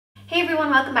Hey everyone,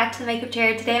 welcome back to the Makeup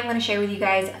Chair. Today I'm going to share with you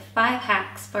guys 5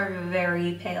 hacks for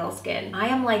very pale skin. I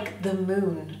am like the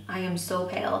moon. I am so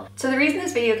pale. So the reason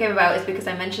this video came about is because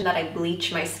I mentioned that I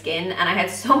bleach my skin and I had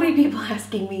so many people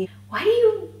asking me, why do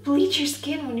you bleach your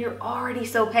skin when you're already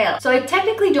so pale? So I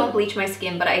technically don't bleach my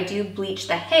skin, but I do bleach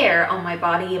the hair on my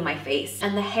body and my face.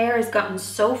 And the hair has gotten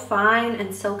so fine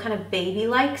and so kind of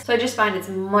baby-like. So I just find it's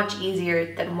much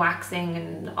easier than waxing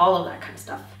and all of that kind of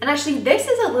stuff. And actually this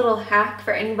is a little hack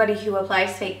for anybody who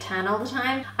applies fake tan all the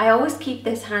time. I always keep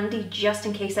this handy just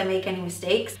in case I make any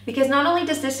mistakes, because not only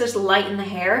does this just lighten the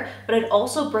hair, but it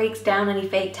also breaks down any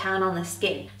fake tan on the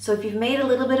skin. So if you've made a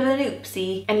little bit of an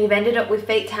oopsie and you've ended up with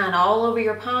fake tan all over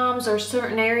your palms or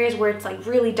certain areas where it's like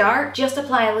really dark, just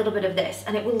apply a little bit of this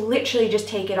and it will literally just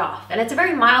take it off. And it's a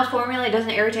very mild formula. It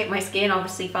doesn't irritate my skin.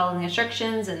 Obviously follow the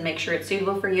instructions and make sure it's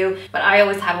suitable for you, but I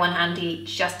always have one handy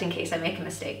just in case I make a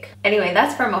mistake. Anyway,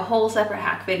 that's from a whole separate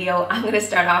hack video. I'm going to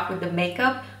start off with the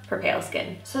makeup for pale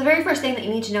skin. So the very first thing that you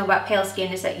need to know about pale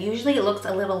skin is that usually it looks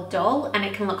a little dull and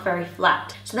it can look very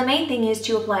flat. So the main thing is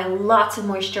to apply lots of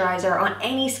moisturizer on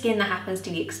any skin that happens to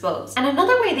be exposed. And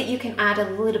another way that you can add a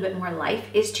little bit more life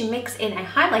is to mix in a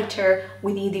highlighter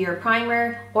with either your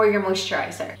primer or your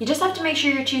moisturizer. You just have to make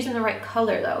sure you're choosing the right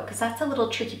color though, because that's a little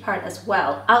tricky part as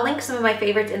well. I'll link some of my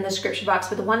favorites in the description box,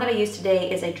 but the one that I use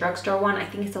today is a drugstore one. I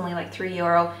think it's only like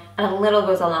 €3 and a little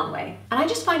goes a long way. And I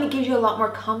just find it gives you a lot more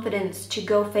confidence to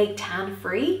go fake tan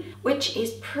free, which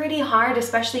is pretty hard,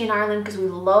 especially in Ireland because we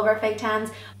love our fake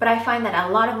tans, but I find that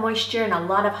a lot of moisture and a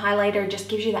lot of highlighter just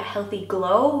gives you that healthy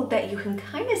glow that you can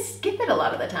kind of skip it a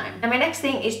lot of the time. And my next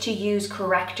thing is to use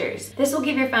correctors. This will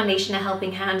give your foundation a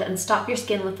helping hand and stop your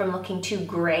skin from looking too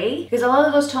gray, because a lot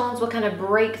of those tones will kind of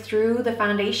break through the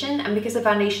foundation, and because the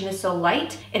foundation is so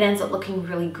light, it ends up looking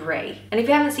really gray. And if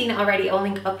you haven't seen it already, I'll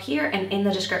link up here and in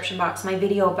the description box my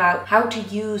video about how to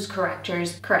use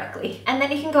correctors correctly. And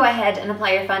then you can go ahead and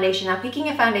apply your foundation. Now, picking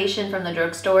a foundation from the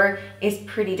drugstore is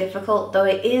pretty difficult, though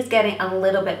it is getting a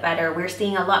little bit better. We're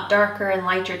seeing a lot darker and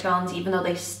lighter tones, even though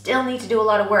they still need to do a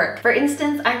lot of work. For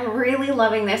instance, I'm really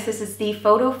loving this. This is the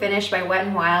Photo Finish by Wet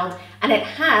n Wild, and it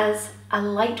has a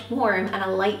light warm and a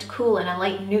light cool and a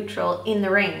light neutral in the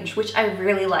range, which I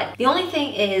really like. The only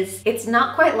thing is it's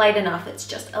not quite light enough. It's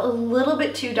just a little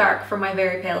bit too dark for my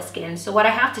very pale skin. So what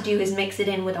I have to do is mix it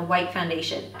in with a white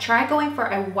foundation. Try going for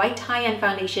a white high-end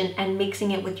foundation and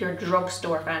mixing it with your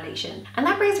drugstore foundation. And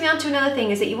that brings me on to another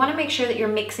thing, is that you want to make sure that you're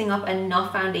mixing up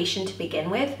enough foundation to begin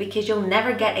with, because you'll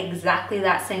never get exactly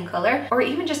that same color, or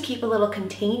even just keep a little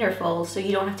container full so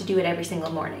you don't have to do it every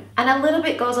single morning. And a little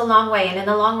bit goes a long way, and in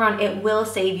the long run it will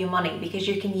save you money, because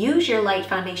you can use your light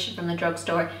foundation from the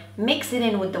drugstore, mix it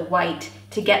in with the white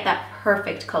to get that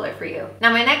perfect color for you.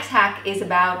 Now my next hack is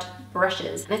about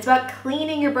brushes, and it's about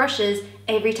cleaning your brushes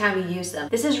every time you use them.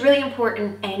 This is really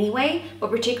important anyway,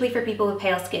 but particularly for people with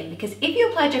pale skin, because if you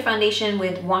applied your foundation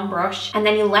with one brush and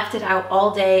then you left it out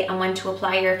all day and went to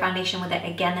apply your foundation with it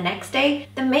again the next day,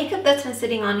 the makeup that's been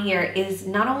sitting on here is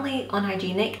not only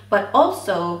unhygienic, but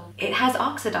also it has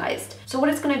oxidized. So what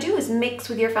it's going to do is mix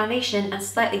with your foundation and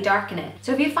slightly darken it.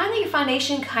 So if you find that your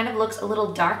foundation kind of looks a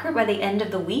little darker by the end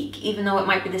of the week, even though it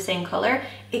might be the same color,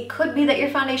 it could be that your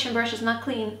foundation brush is not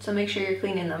clean, so make sure you're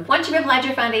cleaning them. Once you've applied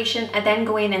your foundation and then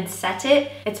go in and set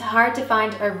it, it's hard to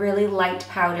find a really light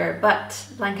powder, but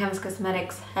Blank Canvas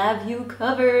Cosmetics have you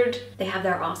covered. They have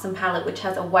their awesome palette which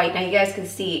has a white. Now you guys can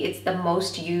see it's the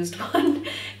most used one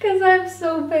because I'm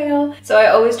so pale. So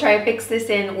I always try to fix this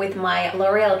in with my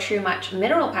L'Oreal True Match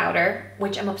mineral powder,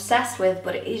 which I'm obsessed with,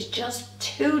 but it is just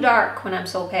too dark when I'm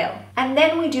so pale. And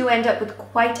then we do end up with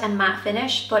quite a matte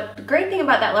finish, but the great thing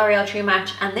about that L'Oreal True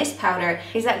Match and this powder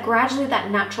is that gradually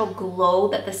that natural glow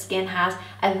that the skin has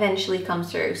eventually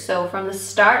comes through. So from the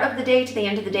start of the day to the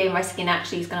end of the day, my skin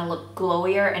actually is going to look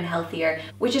glowier and healthier,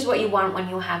 which is what you want when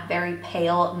you have very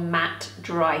pale, matte,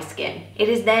 dry skin. It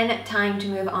is then time to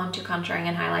move on to contouring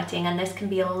and highlighting, and this can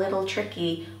be a little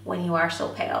tricky when you are so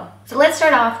pale. So let's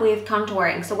start off with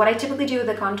contouring. So what I typically do with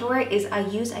the contour is I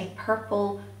use a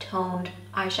purple toned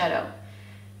eyeshadow.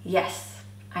 Yes,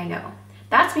 I know.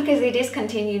 That's because they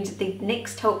discontinued the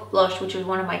NYX Taupe blush, which was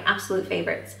one of my absolute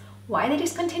favorites. Why they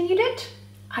discontinued it?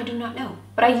 I do not know.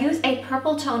 But I use a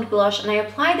purple toned blush and I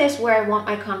apply this where I want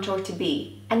my contour to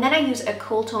be. And then I use a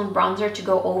cool tone bronzer to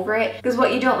go over it, because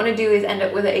what you don't want to do is end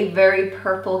up with a very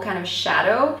purple kind of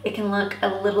shadow. It can look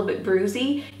a little bit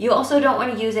bruisey. You also don't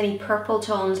want to use any purple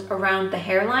tones around the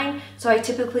hairline. So I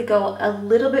typically go a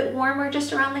little bit warmer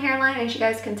just around the hairline, as you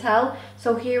guys can tell.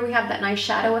 So here we have that nice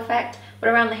shadow effect. but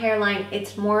around the hairline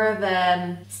it's more of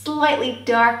a slightly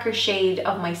darker shade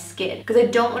of my skin, because I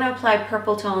don't want to apply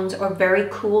purple tones or very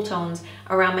cool tones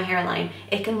around my hairline,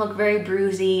 it can look very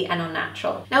bruisey and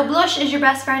unnatural. Now blush is your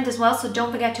best friend as well, so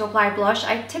don't forget to apply blush.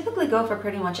 I typically go for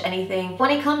pretty much anything.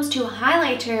 When it comes to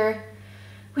highlighter,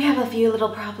 we have a few little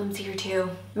problems here too.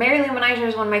 Mary Lou Manizer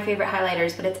is one of my favorite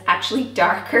highlighters, but it's actually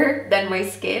darker than my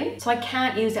skin, so I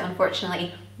can't use it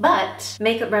unfortunately. But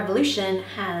Makeup Revolution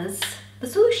has the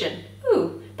solution.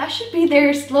 Ooh, that should be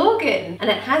their slogan. And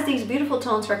it has these beautiful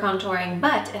tones for contouring,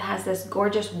 but it has this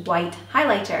gorgeous white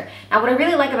highlighter. Now what I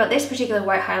really like about this particular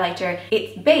white highlighter,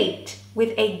 it's baked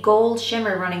with a gold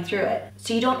shimmer running through it.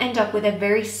 So you don't end up with a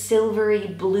very silvery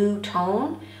blue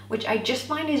tone, which I just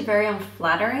find is very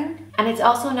unflattering. And it's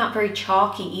also not very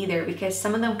chalky either, because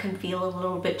some of them can feel a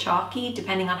little bit chalky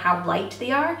depending on how light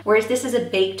they are. Whereas this is a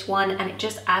baked one and it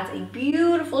just adds a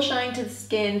beautiful shine to the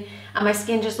skin, and my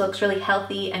skin just looks really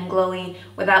healthy and glowy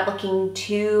without looking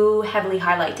too heavily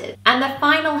highlighted. And the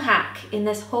final hack in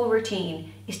this whole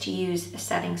routine is to use a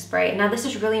setting spray. Now this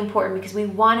is really important because we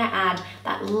want to add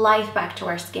that life back to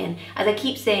our skin. As I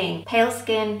keep saying, pale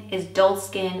skin is dull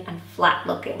skin and flat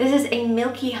looking. This is a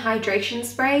milky hydration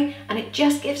spray, and it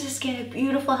just gives the skin a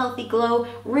beautiful healthy glow,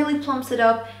 really plumps it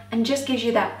up, and just gives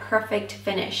you that perfect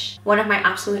finish. One of my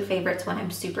absolute favorites when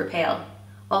I'm super pale.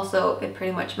 Also, it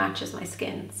pretty much matches my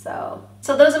skin, so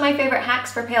those are my favorite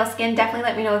hacks for pale skin. Definitely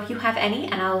let me know if you have any,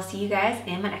 and I will see you guys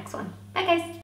in my next one. Bye guys!